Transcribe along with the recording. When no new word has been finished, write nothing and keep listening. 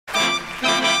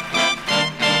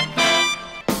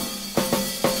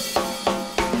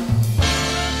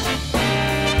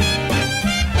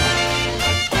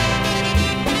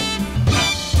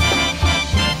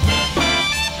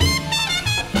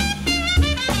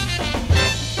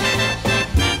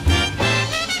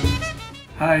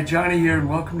Hi, Johnny here, and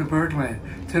welcome to Birdland.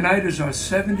 Tonight is our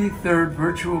 73rd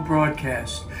virtual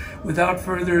broadcast. Without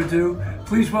further ado,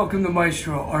 please welcome the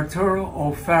maestro, Arturo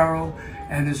O'Farrill,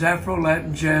 and his Afro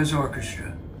Latin Jazz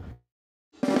Orchestra.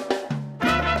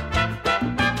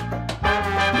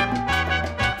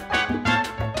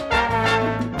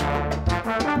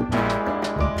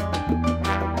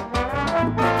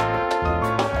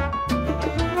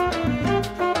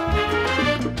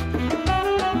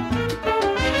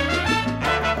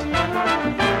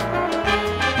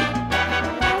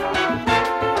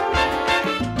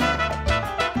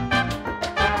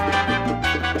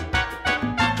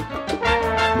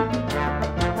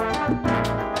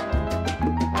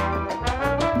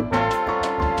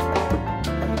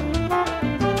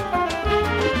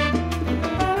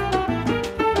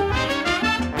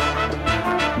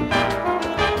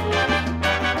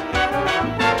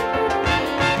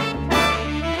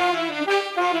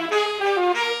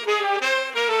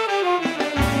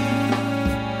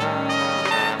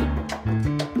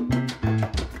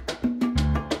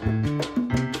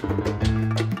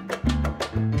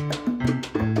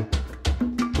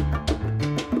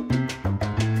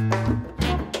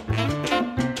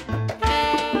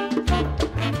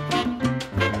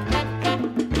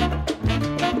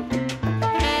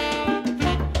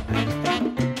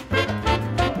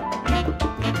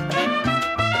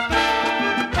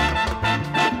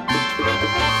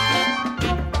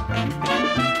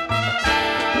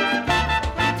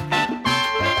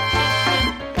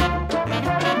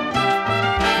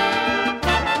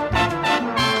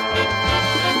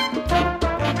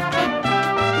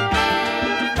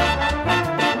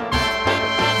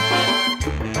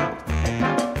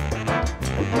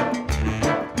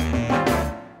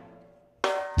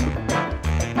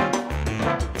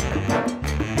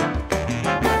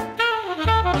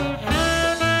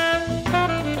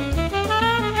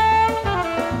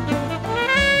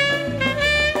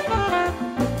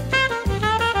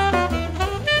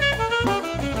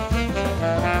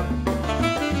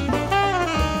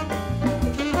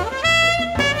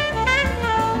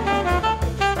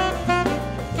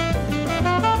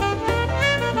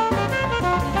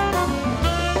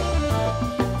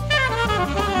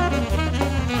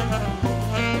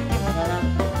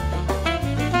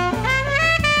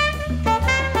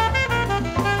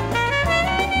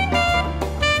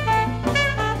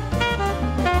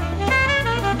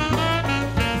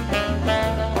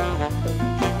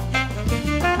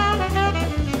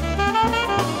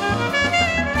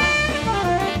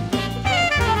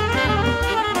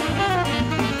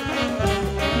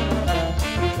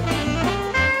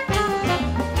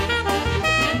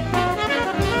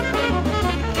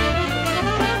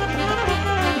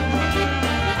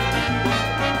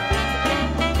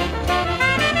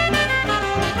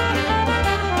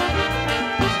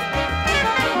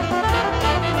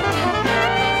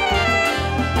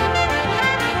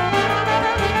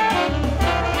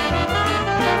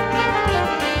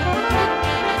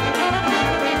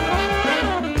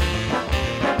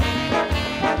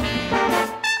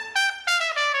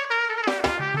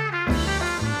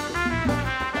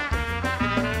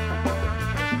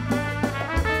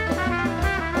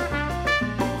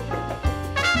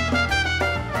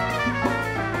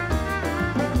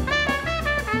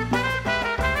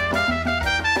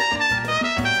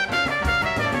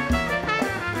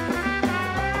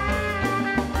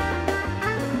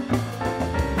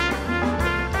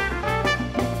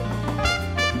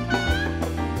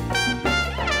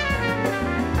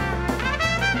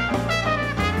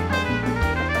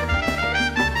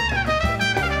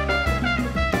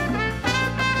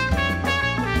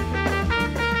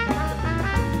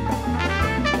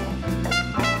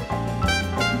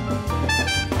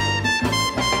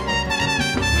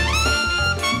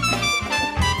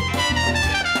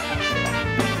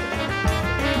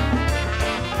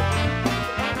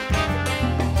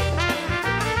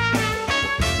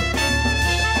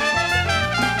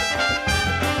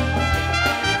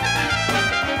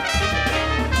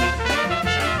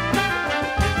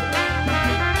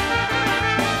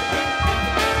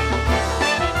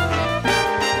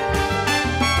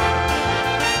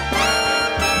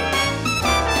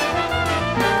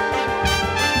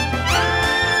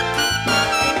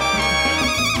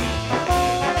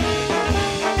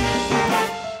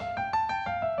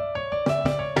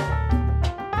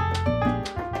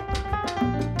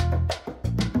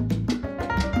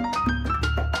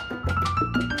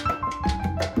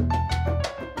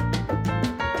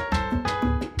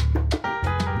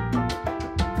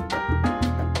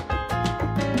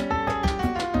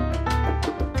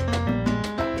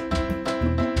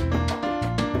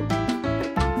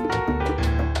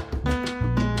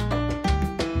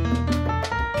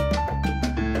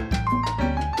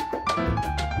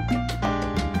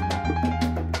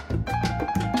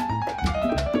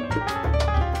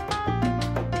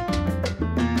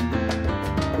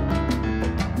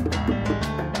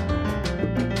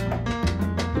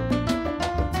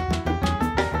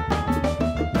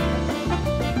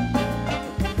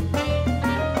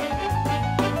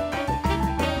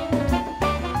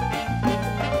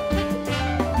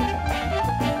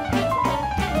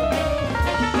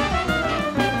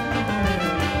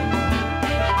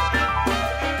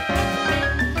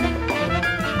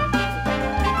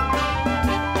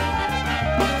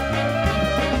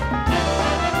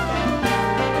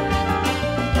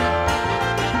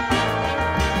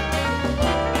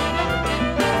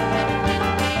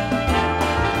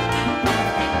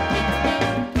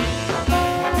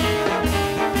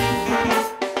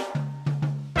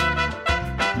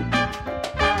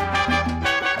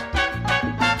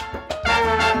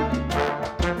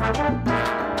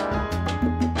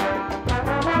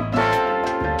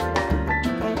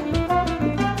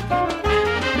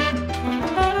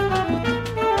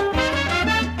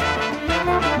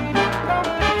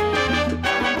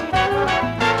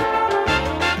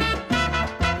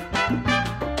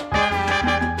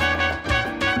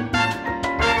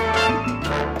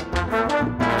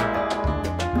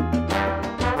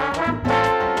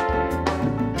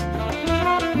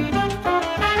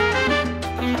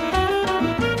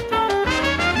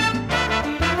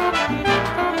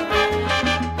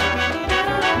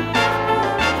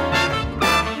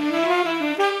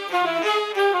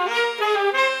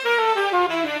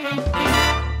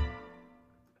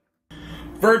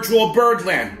 Virtual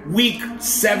Birdland, week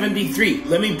 73.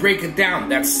 Let me break it down.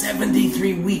 That's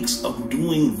 73 weeks of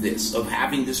doing this, of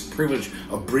having this privilege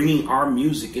of bringing our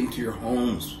music into your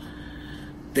homes.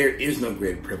 There is no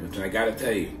greater privilege, and I gotta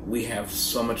tell you, we have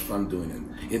so much fun doing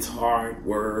it. It's hard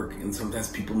work, and sometimes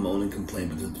people moan and complain,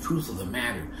 but the truth of the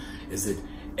matter is that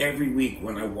every week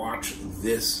when I watch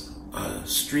this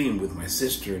stream with my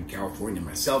sister in California,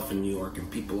 myself in New York,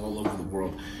 and people all over the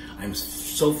world, I'm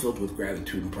so filled with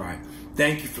gratitude and pride.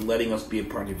 Thank you for letting us be a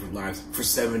part of your lives for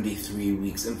 73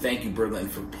 weeks. And thank you, Birdland,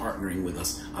 for partnering with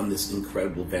us on this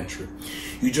incredible venture.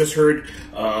 You just heard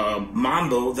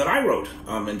Mambo that I wrote.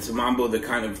 And it's a Mambo that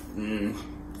kind of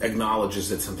acknowledges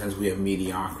that sometimes we have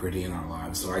mediocrity in our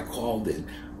lives. So I called it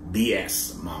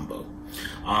BS Mambo.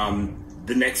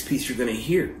 The next piece you're going to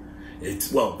hear,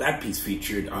 that piece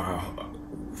featured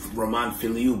Roman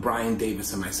Filiu, Brian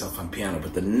Davis, and myself on piano.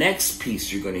 But the next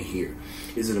piece you're going to hear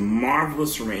is a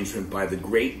marvelous arrangement by the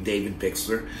great David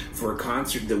Bixler for a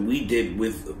concert that we did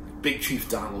with Big Chief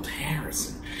Donald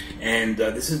Harrison. And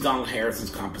this is Donald Harrison's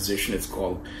composition. It's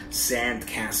called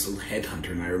Sandcastle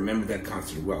Headhunter. And I remember that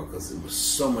concert well because it was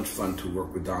so much fun to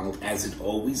work with Donald, as it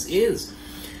always is.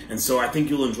 And so I think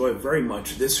you'll enjoy very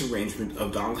much this arrangement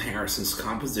of Donald Harrison's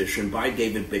composition by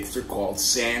David Bixler called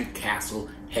Sandcastle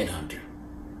Headhunter.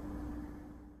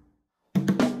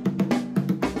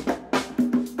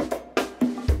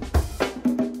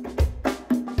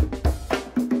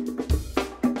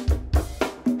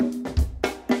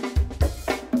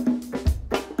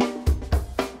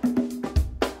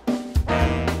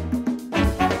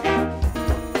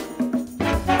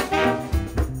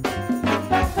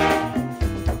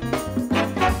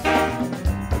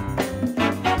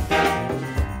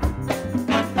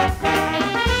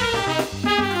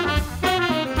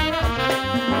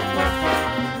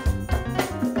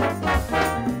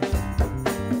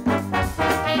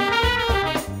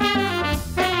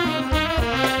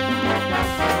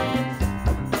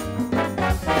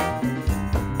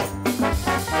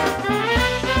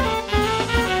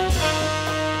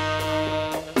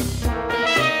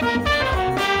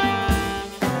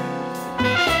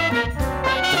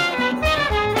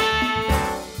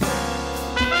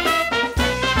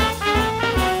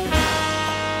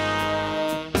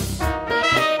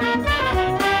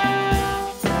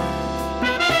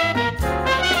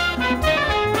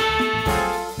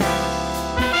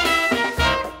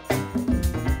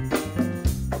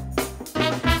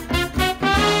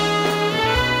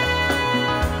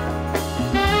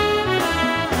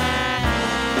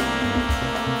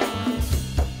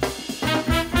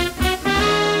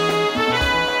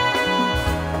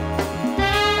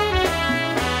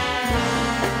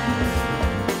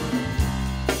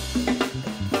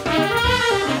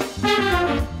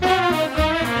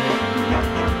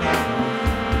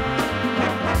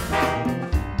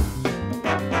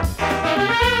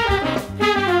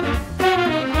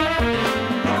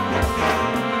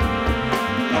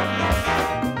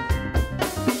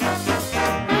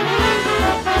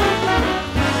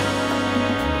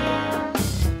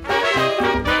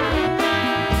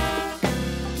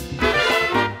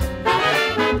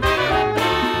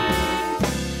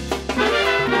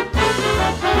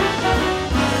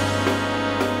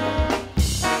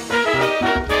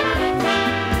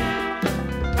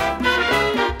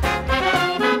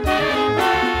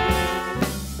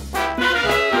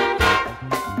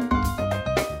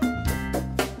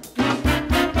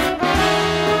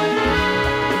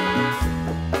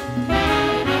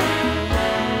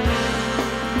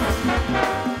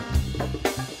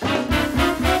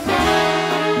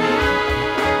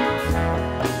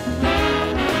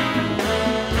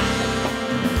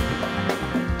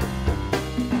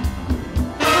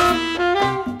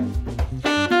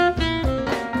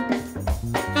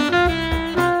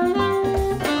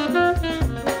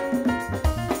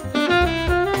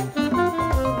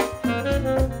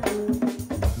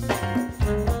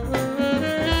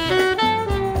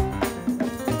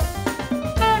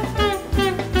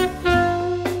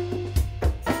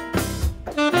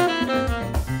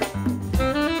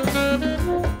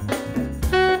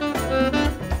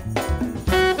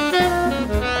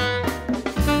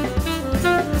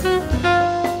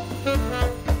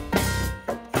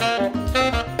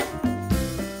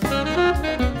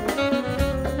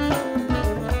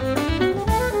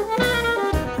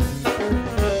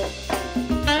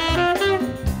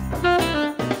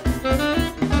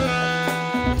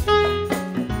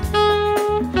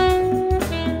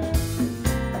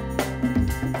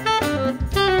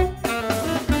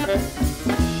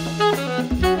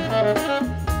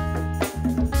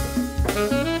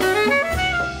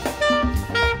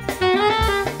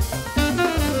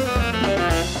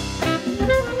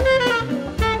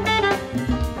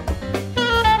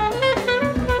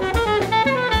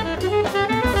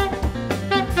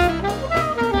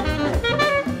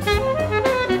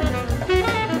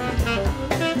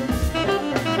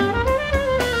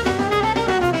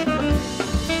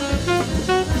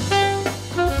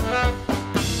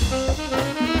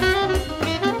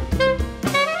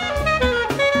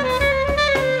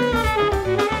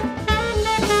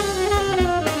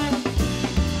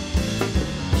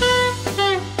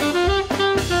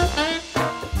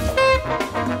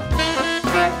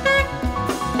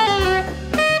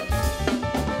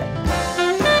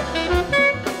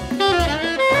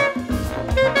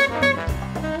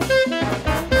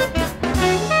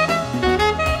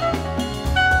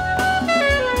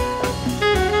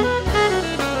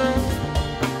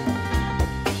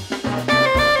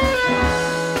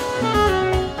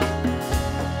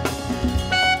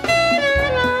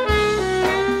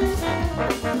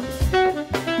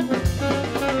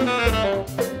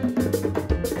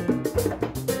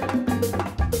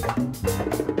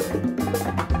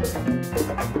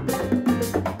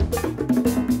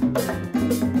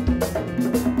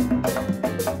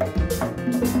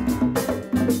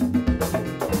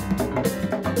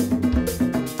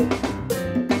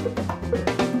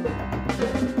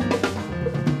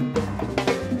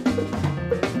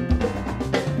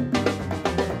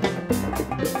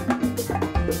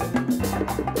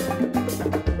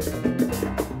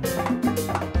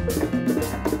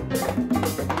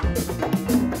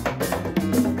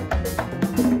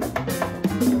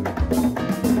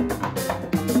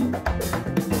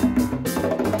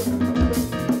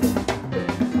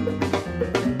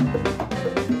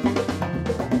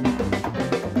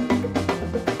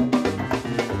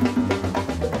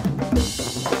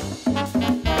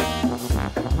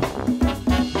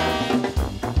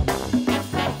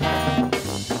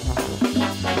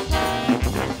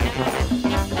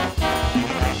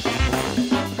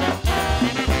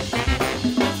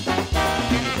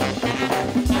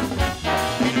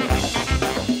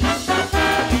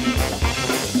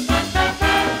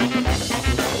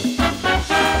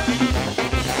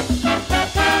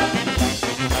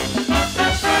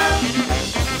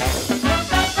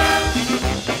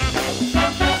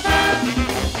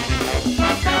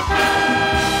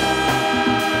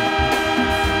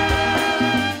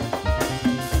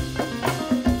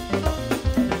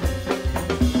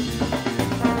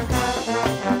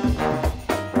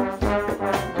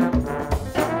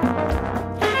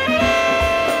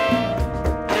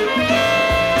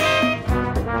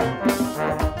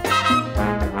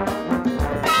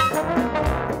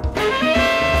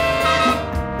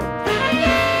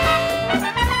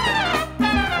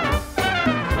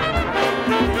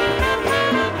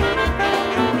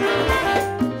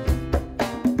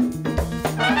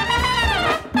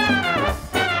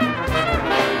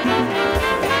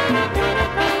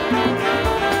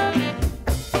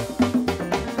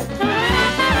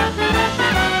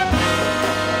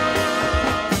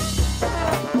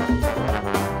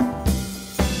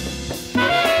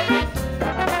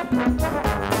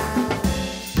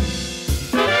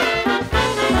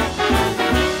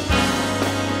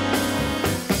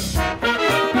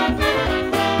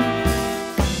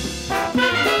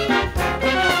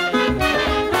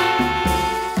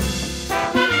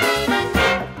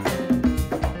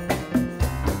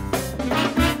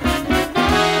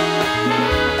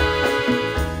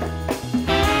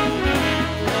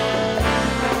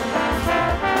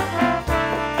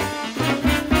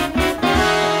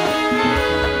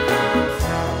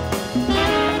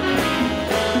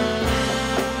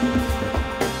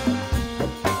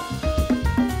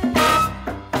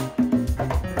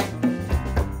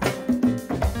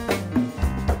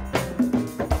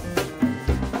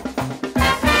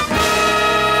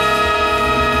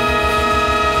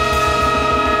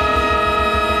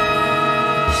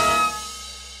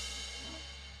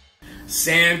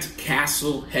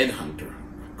 Sandcastle Headhunter,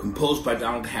 composed by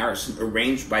Donald Harrison,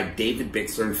 arranged by David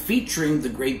Bixler, and featuring the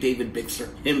great David Bixler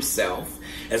himself,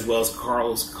 as well as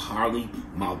Carly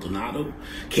Maldonado,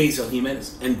 Keisel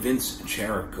Jimenez, and Vince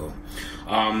Cherico.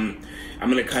 I'm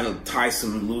going to kind of tie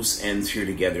some loose ends here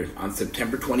together. On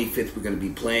September 25th, we're going to be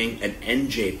playing at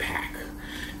NJPAC.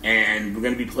 And we're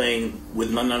going to be playing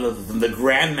with none other than the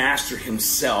Grandmaster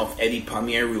himself, Eddie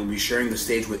Palmieri. We'll be sharing the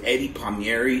stage with Eddie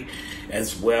Palmieri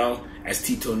as well as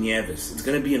Tito Nieves. It's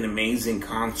going to be an amazing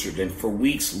concert. And for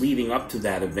weeks leading up to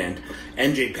that event,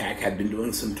 NJPAC had been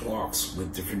doing some talks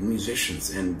with different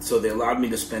musicians. And so they allowed me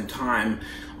to spend time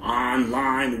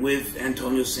online with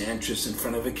Antonio Sanchez in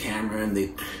front of a camera, and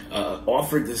they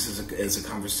offered this as a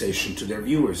conversation to their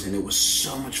viewers, and it was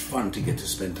so much fun to get to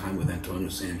spend time with Antonio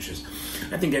Sanchez.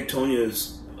 I think Antonio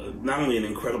is not only an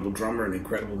incredible drummer, an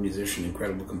incredible musician,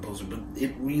 incredible composer, but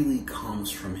it really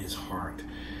comes from his heart.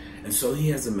 And so he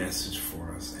has a message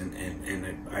for us, and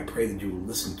I pray that you will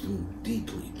listen to him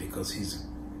deeply, because he's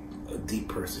a deep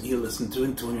person. You listen to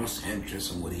Antonio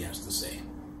Sanchez and what he has to say.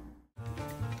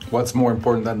 What's more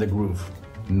important than the groove?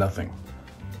 Nothing.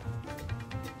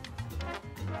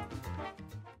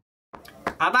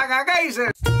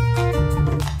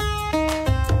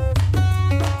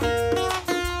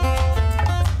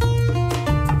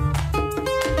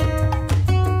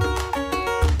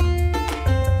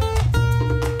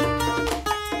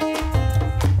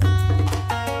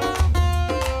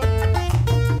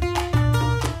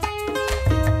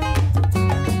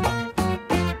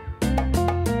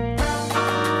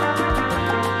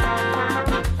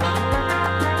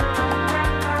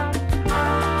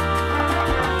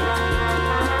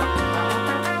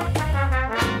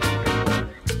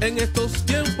 En estos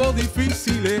tiempos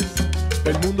difíciles,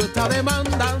 el mundo está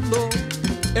demandando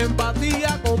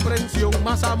empatía, comprensión,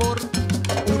 más amor.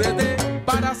 Únete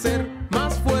para ser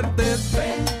más fuertes.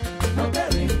 Ven, no te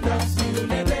rindas y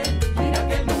únete, mira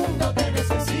que el mundo te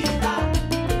necesita.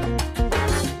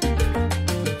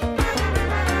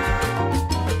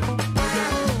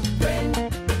 Ven,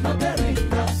 no te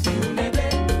rindas y únete,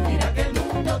 mira que el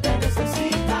mundo te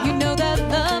necesita. You know that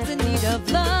love's in need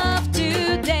of love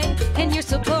today, and your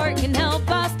support can help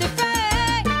us defray.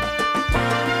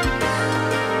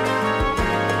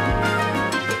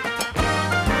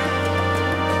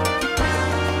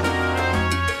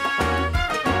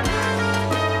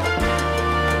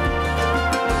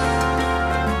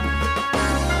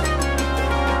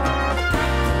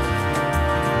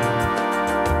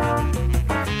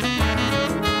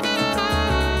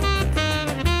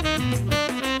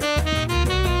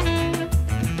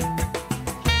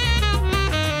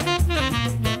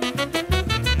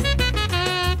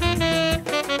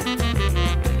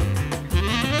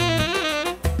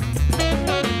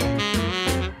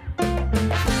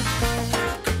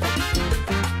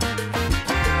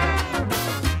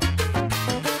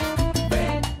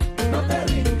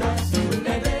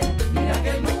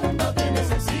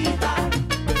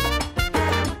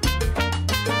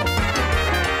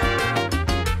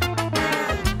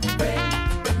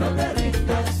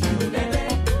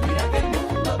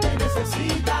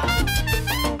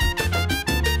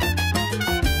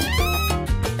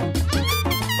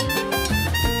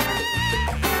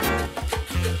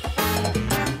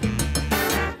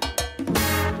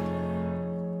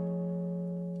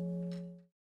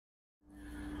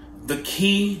 The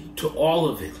key to all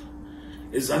of it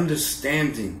is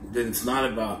understanding that it's not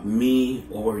about me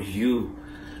or you,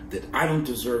 that I don't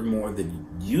deserve more, that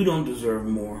you don't deserve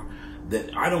more, that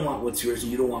I don't want what's yours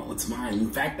and you don't want what's mine.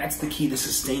 In fact, that's the key to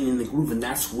sustaining the groove, and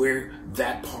that's where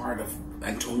that part of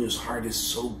Antonio's heart is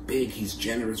so big. He's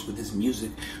generous with his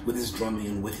music, with his drumming,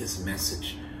 and with his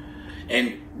message.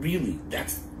 And really,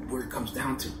 that's where it comes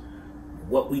down to.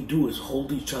 What we do is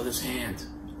hold each other's hand.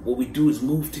 What we do is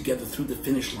move together through the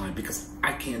finish line, because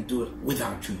I can't do it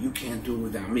without you. You can't do it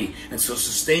without me. And so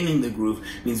sustaining the groove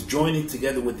means joining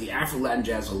together with the Afro Latin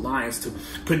Jazz Alliance to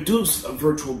produce a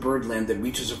virtual Birdland that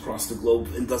reaches across the globe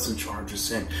and doesn't charge a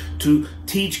cent. To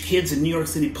teach kids in New York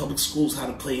City public schools how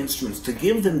to play instruments, to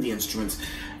give them the instruments,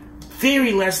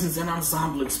 theory lessons and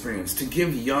ensemble experience, to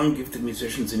give young gifted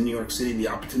musicians in New York City the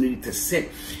opportunity to sit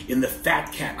in the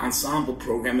Fat Cat ensemble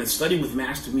program and study with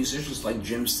master musicians like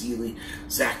Jim Seeley,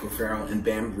 Zach O'Farrill, and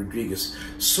Bam Rodriguez.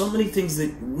 So many things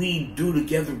that we do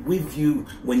together with you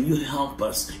when you help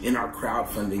us in our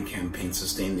crowdfunding campaign,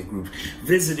 Sustain the Groove,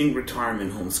 visiting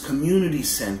retirement homes, community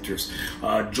centers,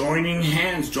 joining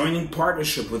hands, joining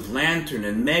partnership with Lantern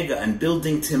and Mega, and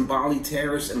building Timbali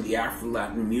Terrace and the Afro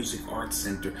Latin Music Arts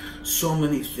Center. So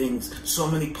many things, so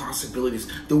many possibilities.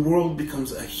 The world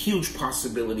becomes a huge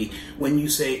possibility when you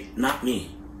say, not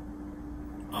me,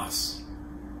 us.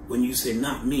 when you say,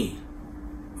 not me,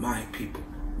 my people,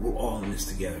 we're all in this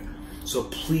together. So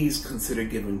please consider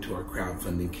giving to our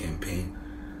crowdfunding campaign,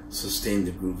 Sustain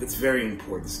the Groove. It's very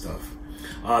important stuff.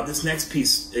 This next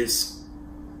piece is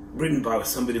written by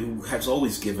somebody who has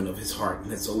always given of his heart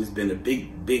and has always been a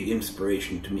big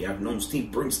inspiration to me. I've known Steve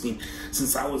Bernstein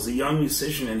since I was a young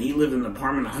musician, and he lived in an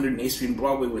apartment on 108th Street in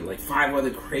Broadway with like 5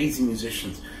 other crazy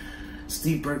musicians.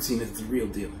 Steve Bernstein is the real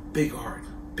deal. Big heart,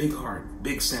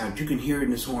 big sound. You can hear it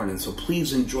in his horn. And so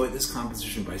please enjoy this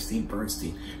composition by Steve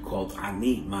Bernstein called I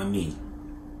Need My Me.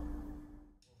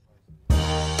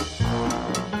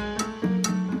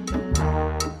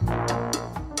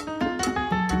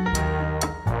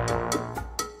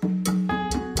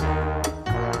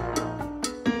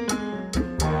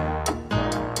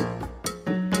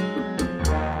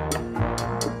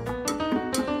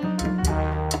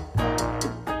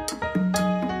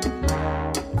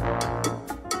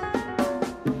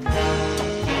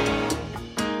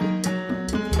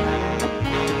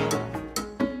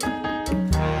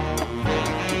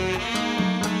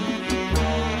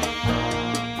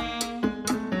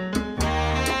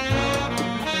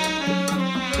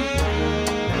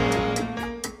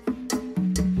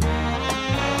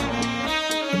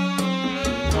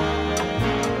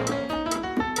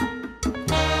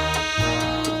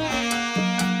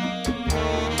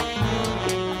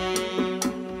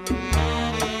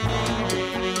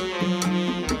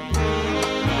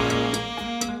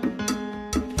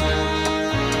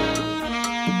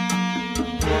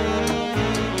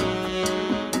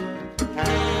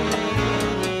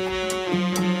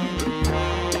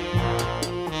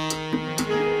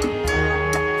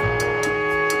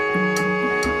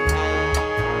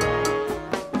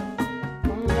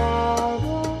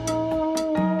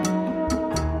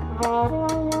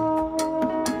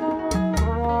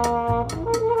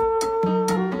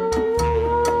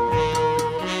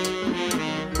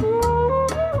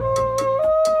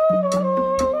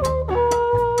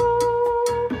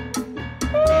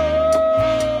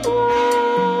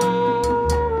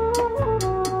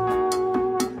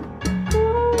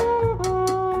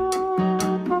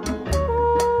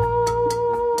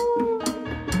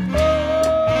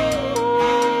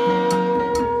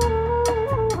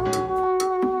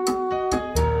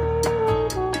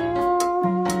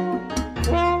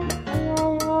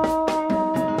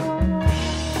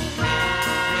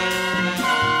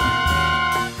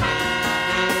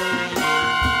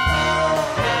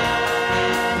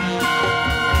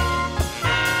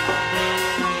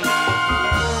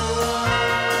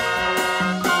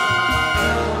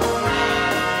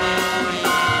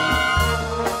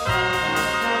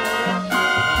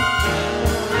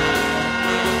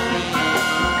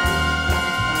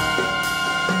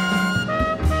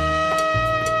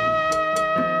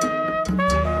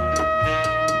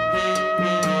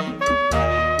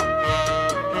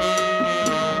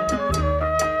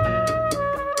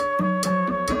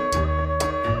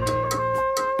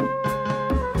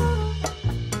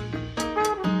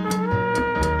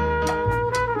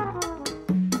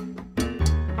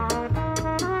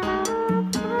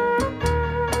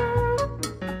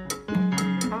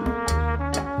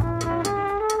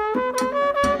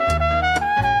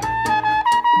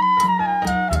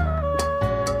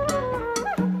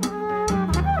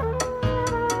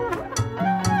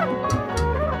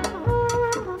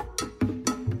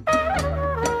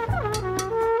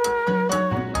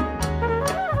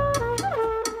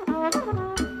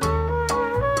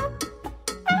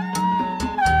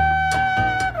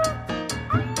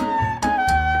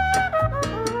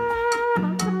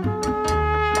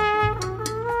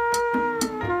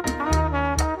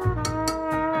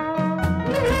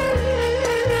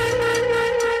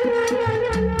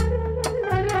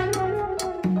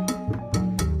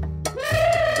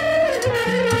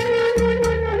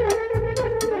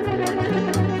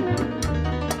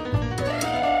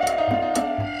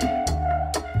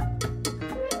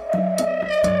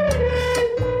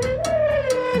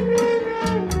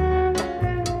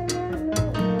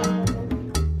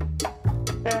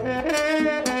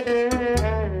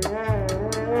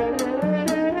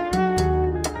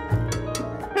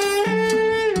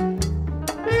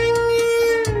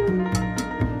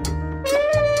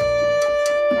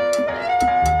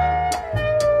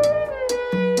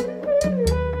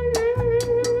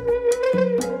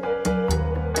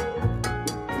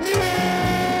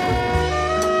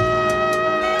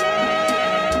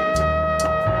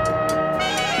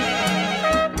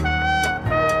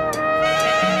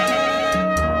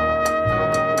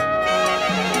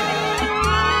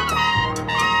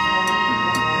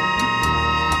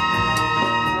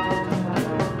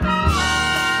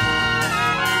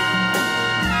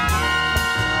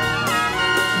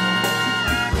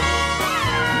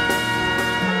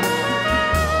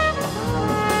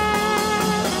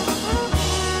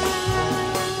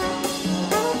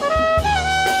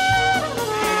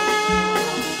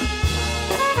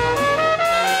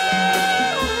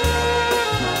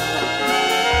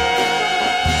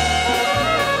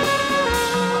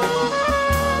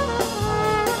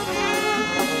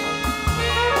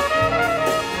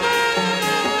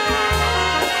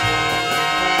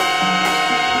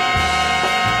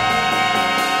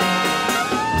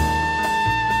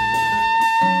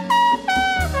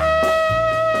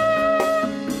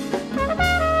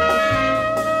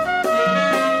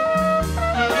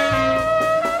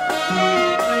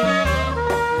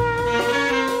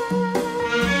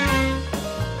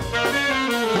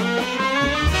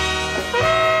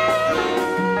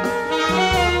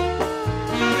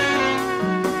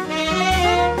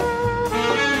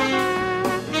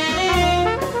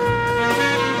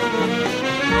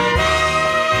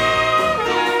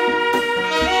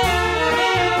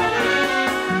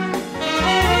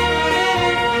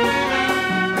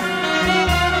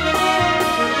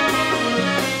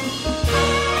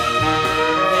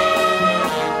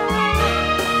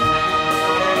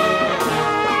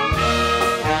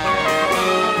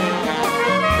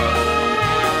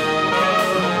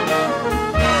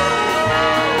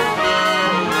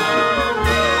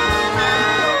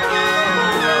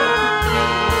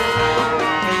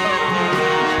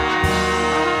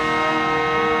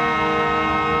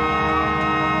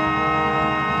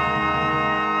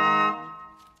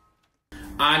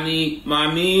 Ani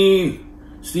Mamin,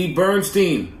 Steve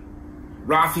Bernstein,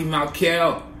 Rafi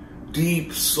Malkel.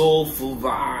 Deep, soulful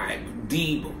vibe.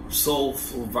 Deep,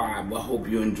 soulful vibe. I hope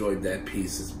you enjoyed that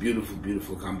piece. It's beautiful,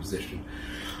 beautiful composition.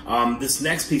 This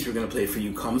next piece we're going to play for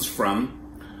you comes from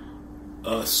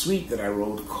a suite that I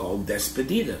wrote called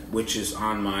Despedida, which is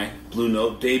on my Blue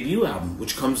Note debut album,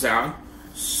 which comes out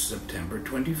September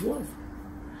 24th.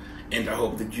 And I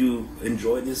hope that you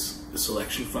enjoy this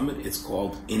selection from it. It's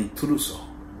called Intruso.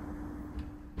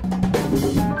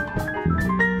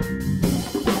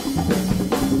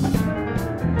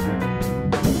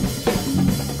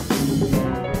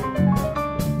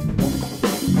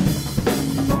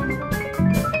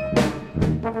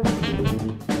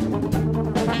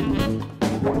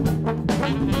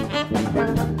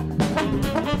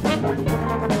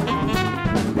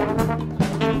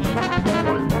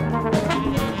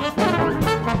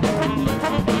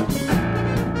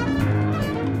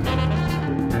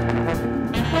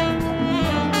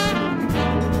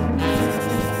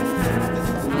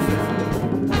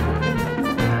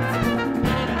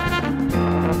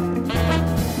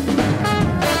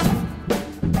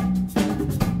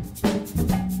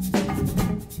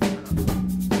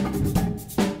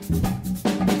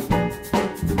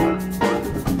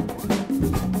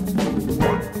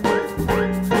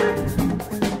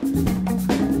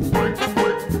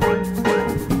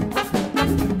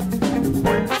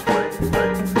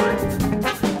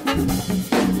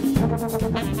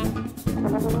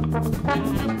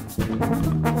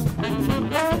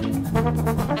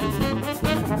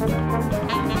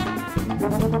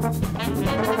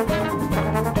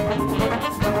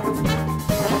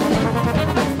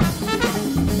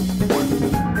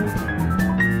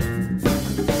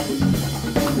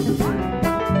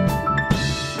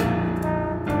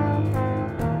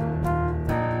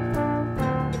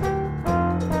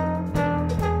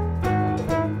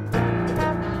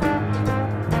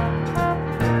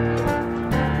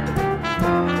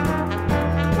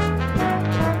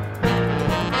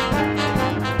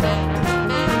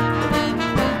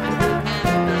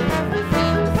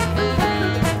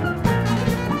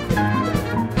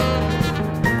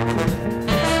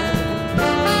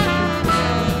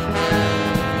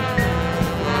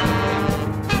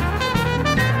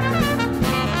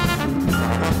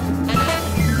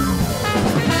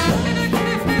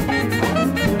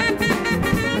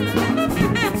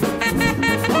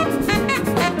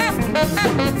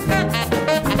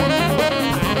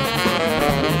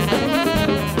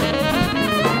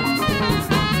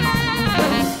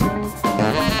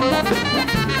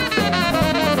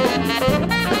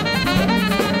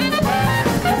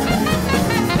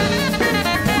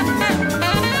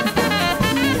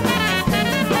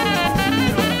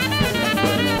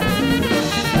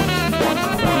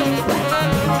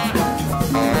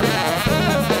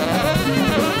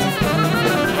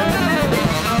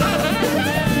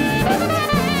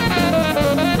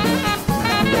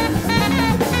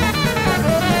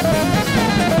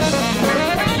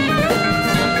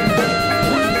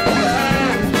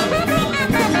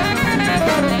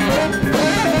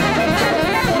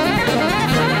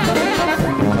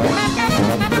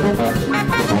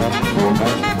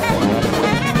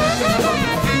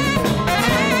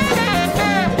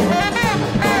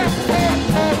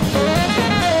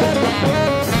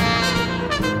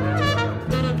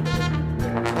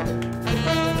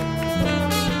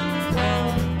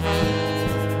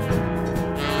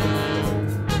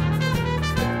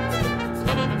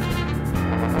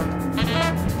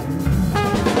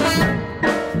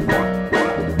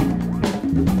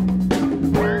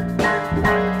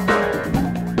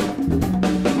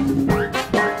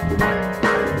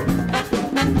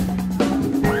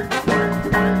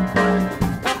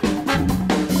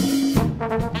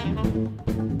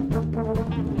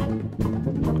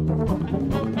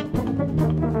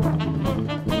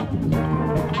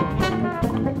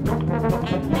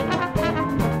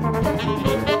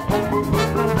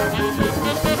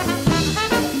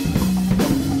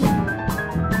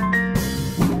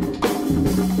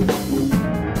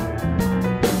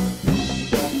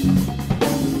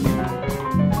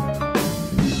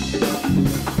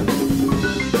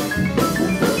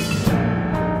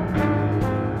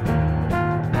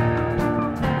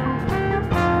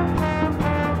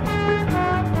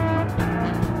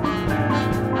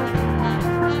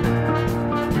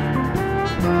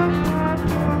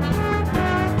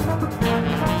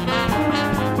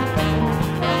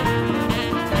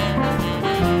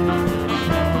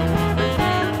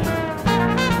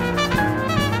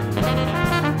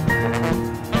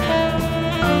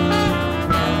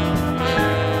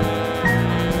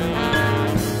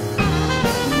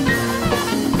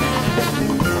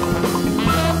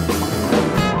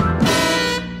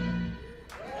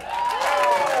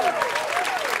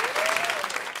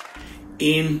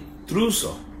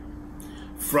 Intruso,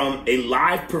 from a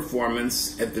live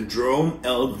performance at the Jerome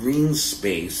L. Green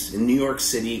Space in New York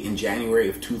City in January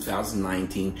of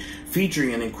 2019,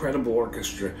 featuring an incredible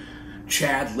orchestra,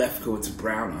 Chad Lefkowitz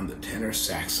Brown on the tenor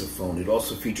saxophone. It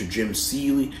also featured Jim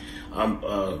Seeley,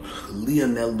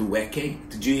 Lionel Lueke.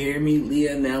 Did you hear me?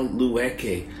 Lionel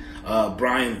Lueke.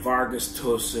 Brian Vargas,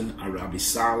 Tosin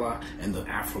Arabisala, and the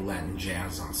Afro Latin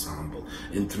Jazz Ensemble,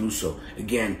 Intruso.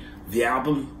 Again, the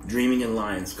album, Dreaming in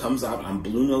Lines, comes out on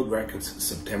Blue Note Records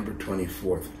September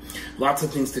 24th. Lots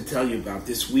of things to tell you about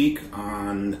this week.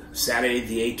 On Saturday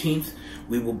the 18th,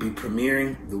 we will be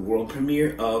premiering the world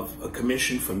premiere of a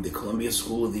commission from the Columbia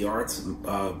School of the Arts,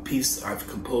 a piece I've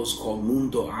composed called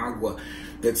Mundo Agua,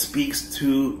 that speaks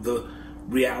to the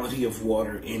reality of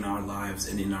water in our lives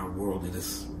and in our world. It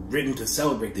is written to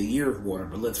celebrate the year of water,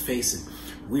 but let's face it,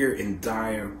 we're in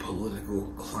dire political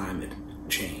climate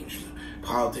change.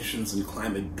 Politicians and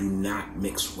climate do not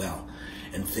mix well,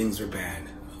 and things are bad.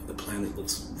 The planet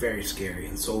looks very scary,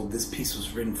 and so this piece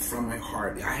was written from my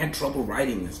heart. I had trouble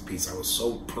writing this piece. I was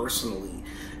so personally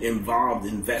involved,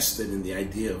 invested in the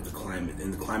idea of the climate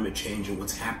and the climate change and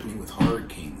what's happening with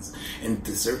hurricanes and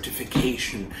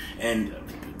desertification and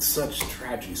such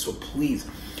tragedy. So please,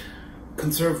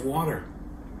 conserve water.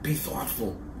 Be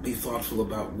thoughtful. Be thoughtful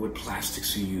about what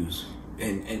plastics you use.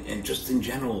 And just in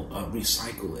general,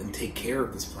 recycle and take care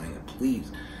of this planet,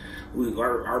 please.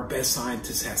 Our best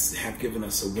scientists have given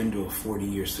us a window of 40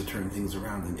 years to turn things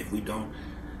around, and if we don't,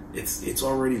 it's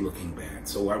already looking bad.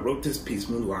 So I wrote this piece,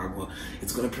 Mundo Agua.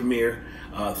 It's going to premiere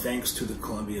thanks to the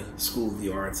Columbia School of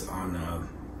the Arts on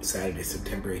Saturday,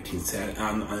 September 18th.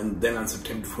 And then on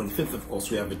September 25th, of course,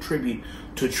 we have a tribute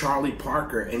to Charlie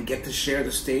Parker and get to share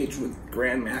the stage with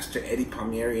Grandmaster Eddie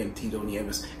Palmieri and Tito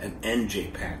Nieves and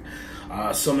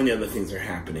NJPAC. So many other things are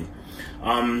happening.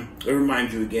 I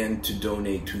remind you again to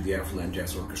donate to the Afro Latin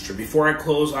Jazz Orchestra. Before I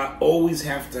close, I always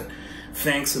have to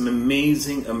thank some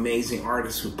amazing, amazing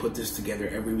artists who put this together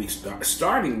every week,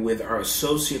 starting with our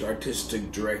Associate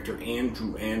Artistic Director,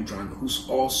 Andrew Andron, who's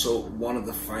also one of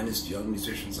the finest young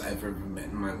musicians I've ever met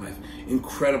in my life.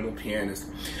 Incredible pianist.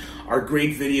 Our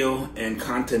great video and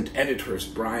content editors,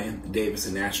 Brian Davis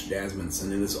and Ash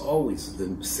Jasminson. And as always,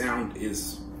 the sound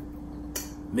is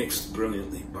mixed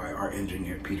brilliantly by our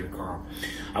engineer, Peter Carl.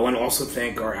 I want to also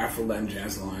thank our Afro Latin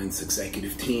Jazz Alliance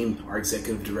executive team, our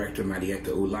executive director,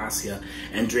 Marietta Ulacia,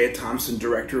 Andrea Thompson,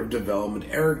 director of development,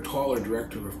 Eric Toller,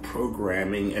 director of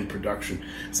programming and production,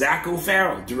 Zach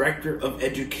O'Farrill, director of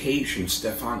education,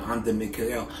 Stefan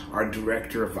Andemichael, our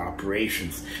director of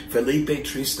operations, Felipe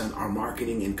Tristan, our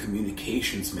marketing and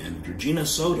communications manager, Gina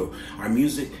Soto, our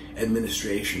music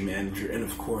administration manager, and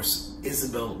of course,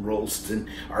 Isabel Rolston,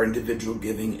 our individual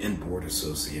giving and board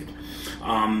associate.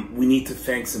 We need to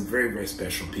thank some very, very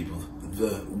special people.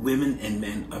 The women and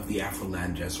men of the Afro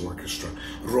Latin Jazz Orchestra.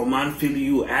 Roman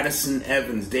Filiu, Addison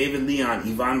Evans, David Leon,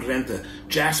 Ivan Renta,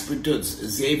 Jasper Dutz,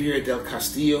 Xavier Del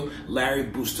Castillo, Larry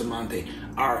Bustamante,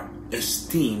 our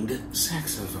esteemed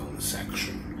saxophone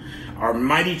section. Our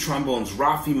mighty trombones,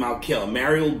 Rafi Malkiel,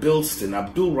 Mariel Bilston,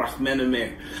 Abdul Rahman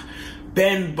Amir,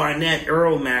 Ben Barnett,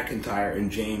 Earl McIntyre, and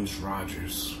James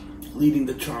Rogers. Leading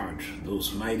the charge,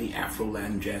 those mighty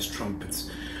Afro-Latin jazz trumpets.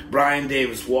 Brian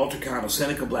Davis, Walter Cano,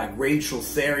 Seneca Black, Rachel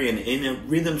Therian in a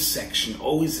rhythm section,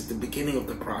 always at the beginning of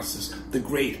the process, the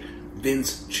great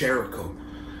Vince Cherico.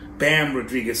 Bam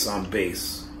Rodriguez on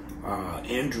bass.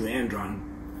 Andrew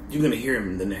Andron, you're going to hear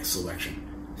him in the next selection.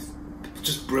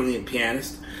 Just brilliant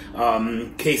pianist.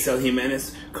 Keisel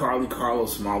Jimenez,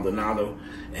 Carlos Maldonado,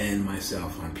 and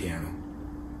myself on piano.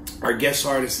 Our guest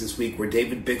artists this week were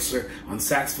David Bixler on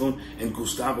saxophone and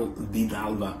Gustavo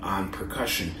Vidalva on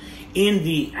percussion. In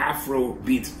the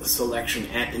Afrobeat selection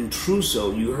at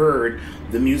Intruso, you heard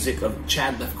the music of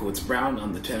Chad Lefkowitz Brown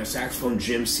on the tenor saxophone,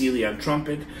 Jim Seeley on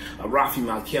trumpet, Rafi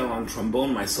Malkiel on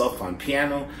trombone, myself on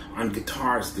piano, on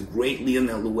guitars, the great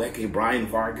Lionel Lueke, Brian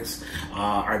Vargas,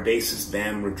 our bassist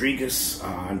Bam Rodriguez,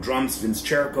 on drums, Vince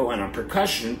Cherico, and on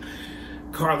percussion,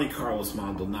 Carlos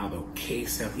Maldonado,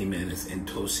 Keisel Jimenez, and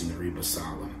Tosin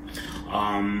Arabisala.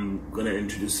 I'm going to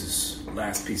introduce this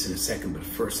last piece in a second, but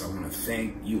first I want to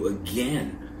thank you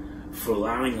again for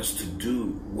allowing us to do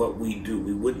what we do.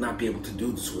 We would not be able to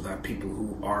do this without people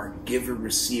who are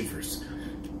giver-receivers.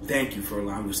 Thank you for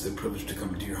allowing us the privilege to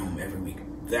come into your home every week.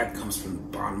 That comes from the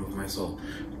bottom of my soul.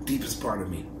 Deepest part of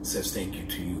me says thank you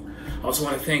to you. I also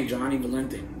want to thank Johnny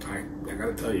Valente. I got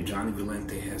to tell you, Johnny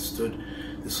Valente has stood.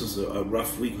 This was a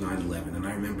rough week, 9/11, and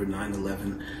I remember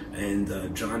 9/11,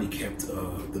 and Johnny kept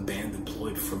the band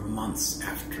employed for months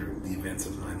after the events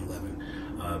of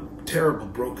 9/11. Terrible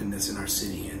brokenness in our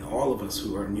city, and all of us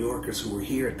who are New Yorkers who were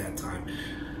here at that time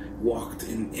walked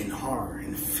in horror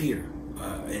and fear,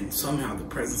 and somehow the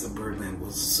presence of Birdland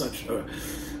was such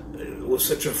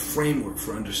a framework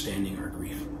for understanding our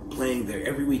grief. Playing there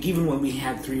every week, even when we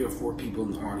had 3 or 4 people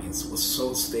in the audience, was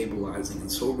so stabilizing and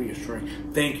so reassuring.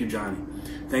 Thank you, Johnny.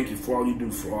 Thank you for all you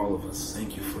do for all of us.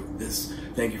 Thank you for this.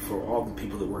 Thank you for all the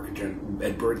people that work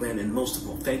at Birdland, and most of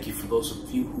all, thank you for those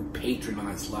of you who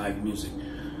patronize live music.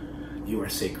 You are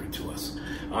sacred to us.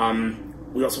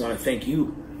 We also want to thank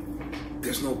you.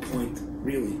 There's no point,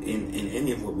 really, in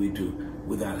any of what we do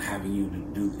without having you to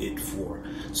do it for.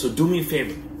 So do me a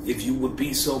favor, if you would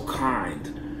be so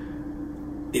kind.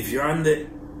 If you're on the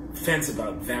fence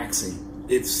about vaxxing,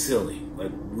 it's silly.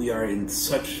 Like, we're in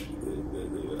such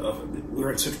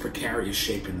precarious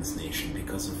shape in this nation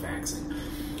because of vaxxing.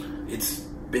 It's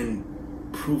been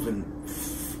proven,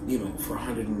 for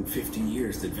 150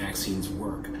 years that vaccines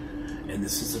work. And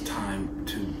this is a time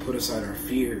to put aside our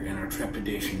fear and our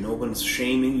trepidation. No one's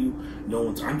shaming you.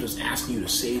 I'm just asking you to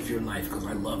save your life because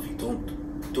I love you.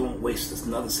 Don't waste this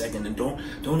another second, and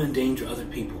don't endanger other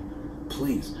people,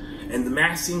 please. And the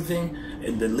masking thing,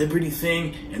 and the liberty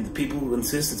thing, and the people who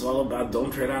insist it's all about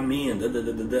don't tread on me, and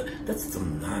that's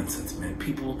some nonsense, man.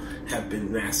 People have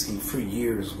been masking for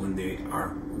years when they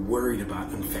are worried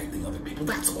about infecting other people.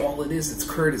 That's all it is. It's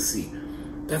courtesy.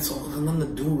 That's all. It has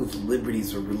nothing to do with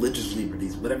liberties or religious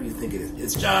liberties, whatever you think it is.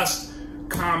 It's just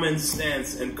common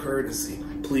sense and courtesy.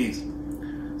 Please.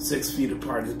 6 feet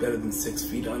apart is better than 6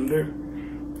 feet under.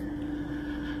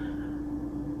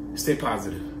 Stay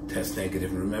positive. Test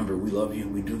negative, and remember, we love you.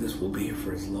 We do this. We'll be here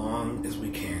for as long as we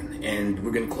can. And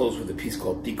we're going to close with a piece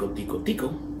called Tico Tico Tico,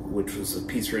 which was a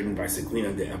piece written by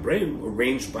Sequina de Abreu,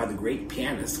 arranged by the great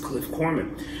pianist Cliff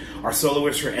Korman. Our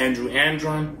soloists are Andrew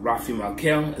Andron, Rafi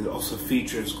Malkel, and it also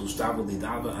features Gustavo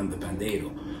Lidava on the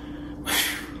pandero.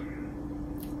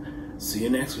 See you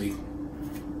next week.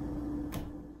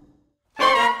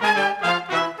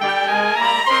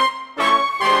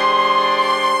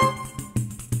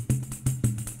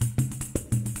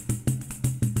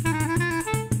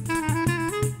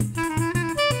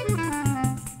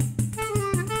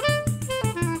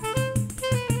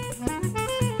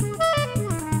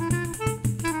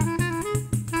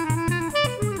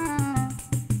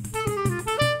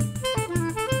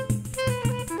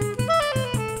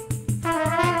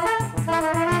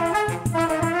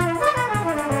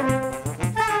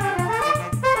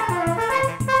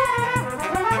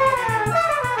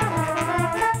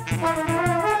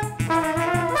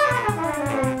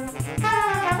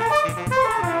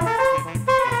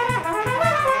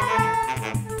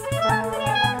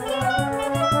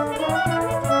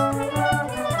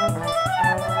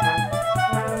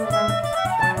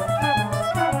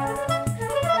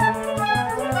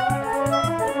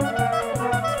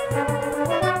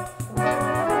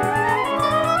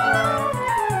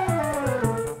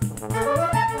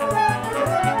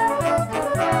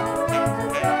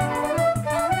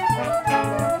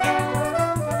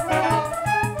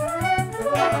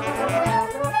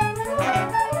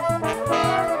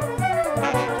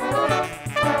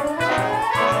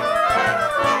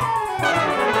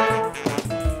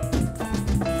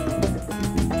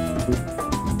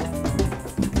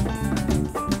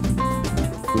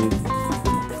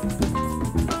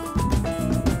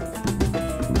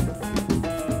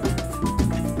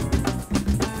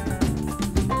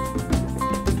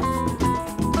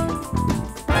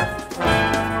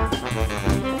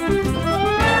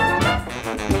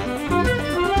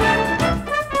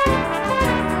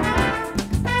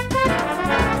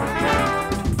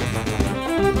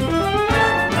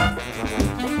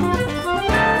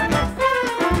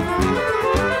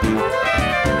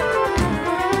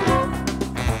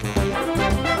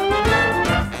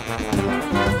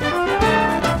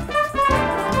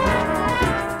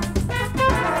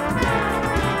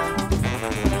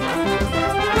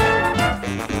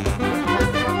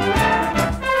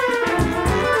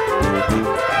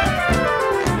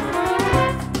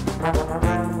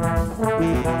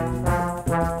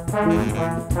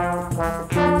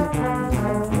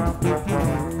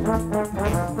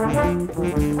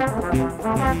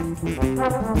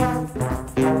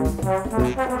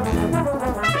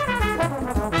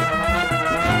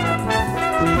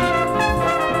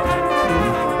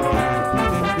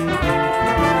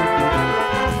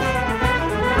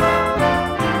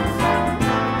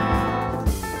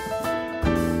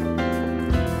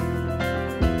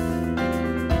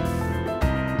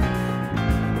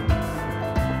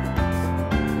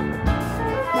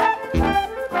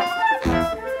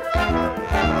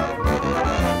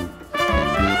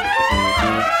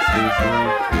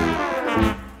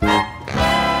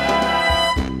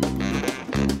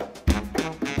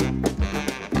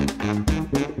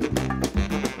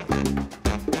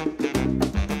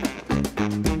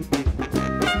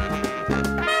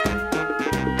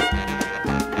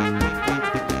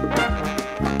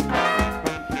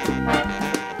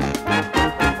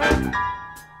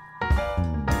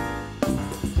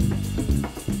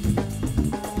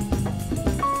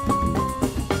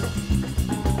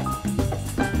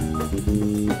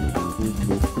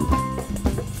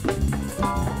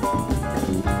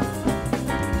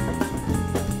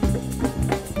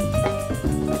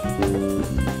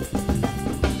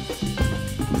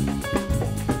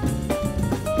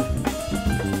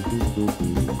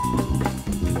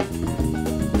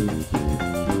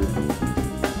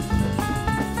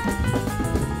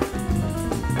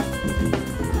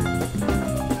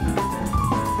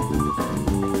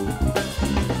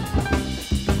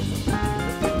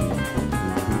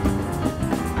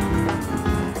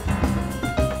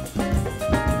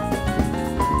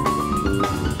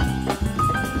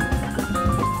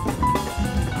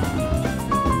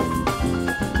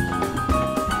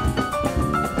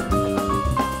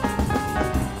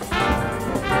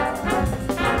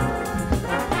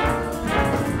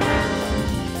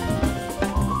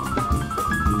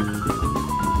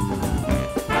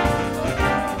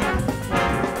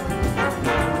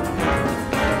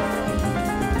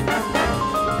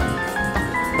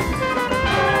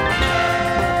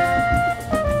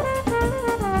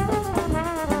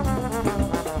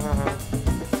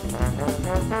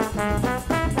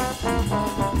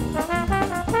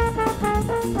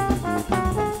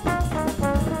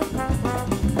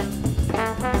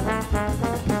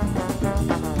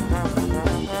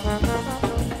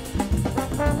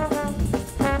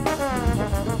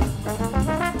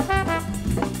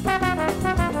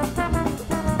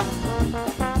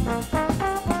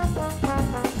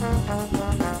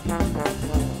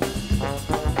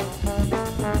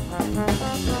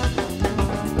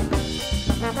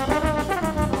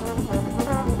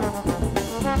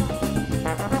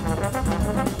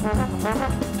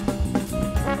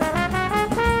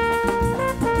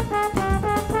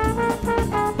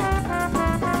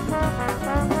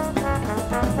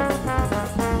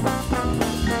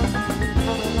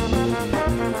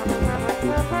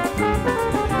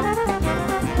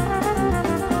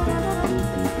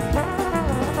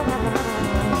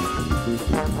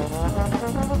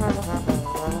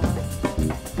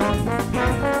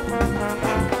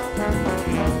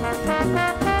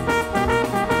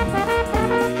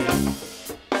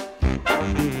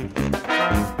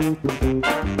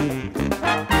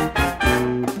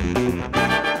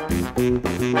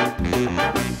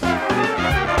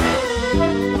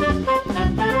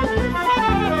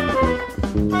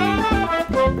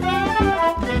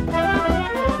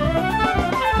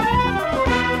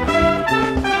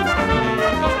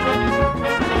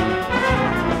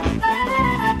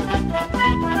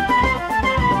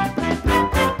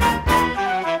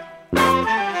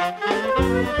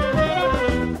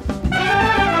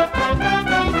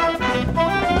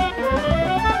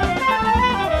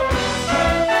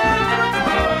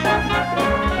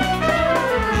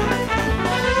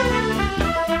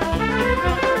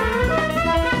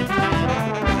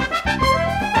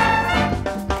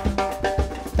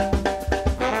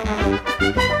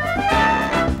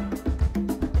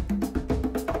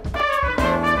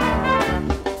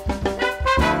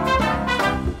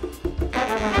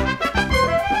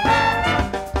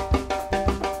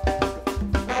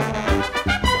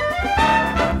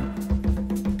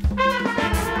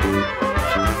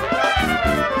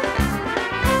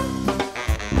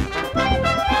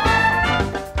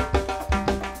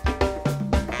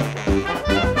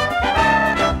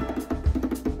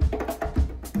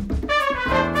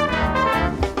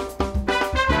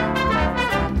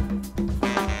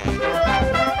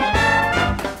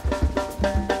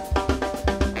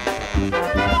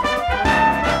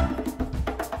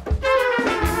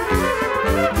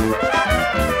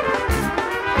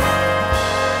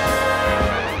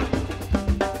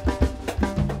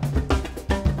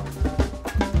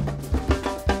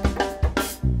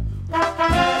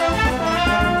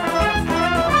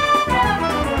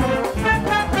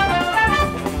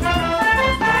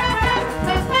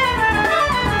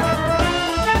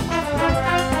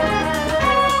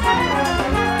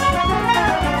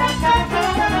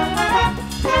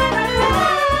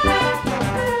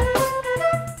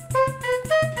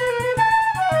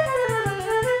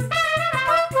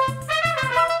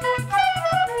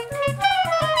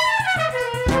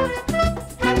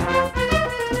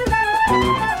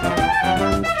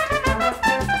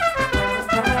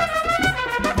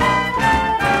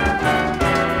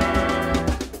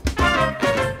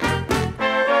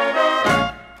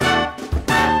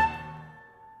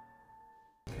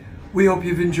 We hope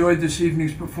you've enjoyed this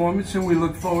evening's performance, and we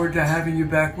look forward to having you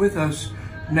back with us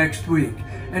next week.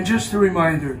 And just a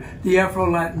reminder, the Afro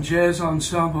Latin Jazz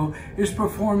Ensemble is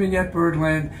performing at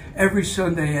Birdland every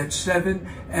Sunday at 7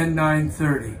 and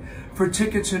 9:30. For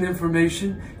tickets and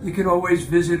information, you can always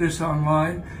visit us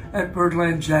online at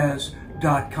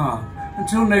birdlandjazz.com.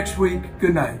 Until next week,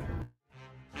 good night.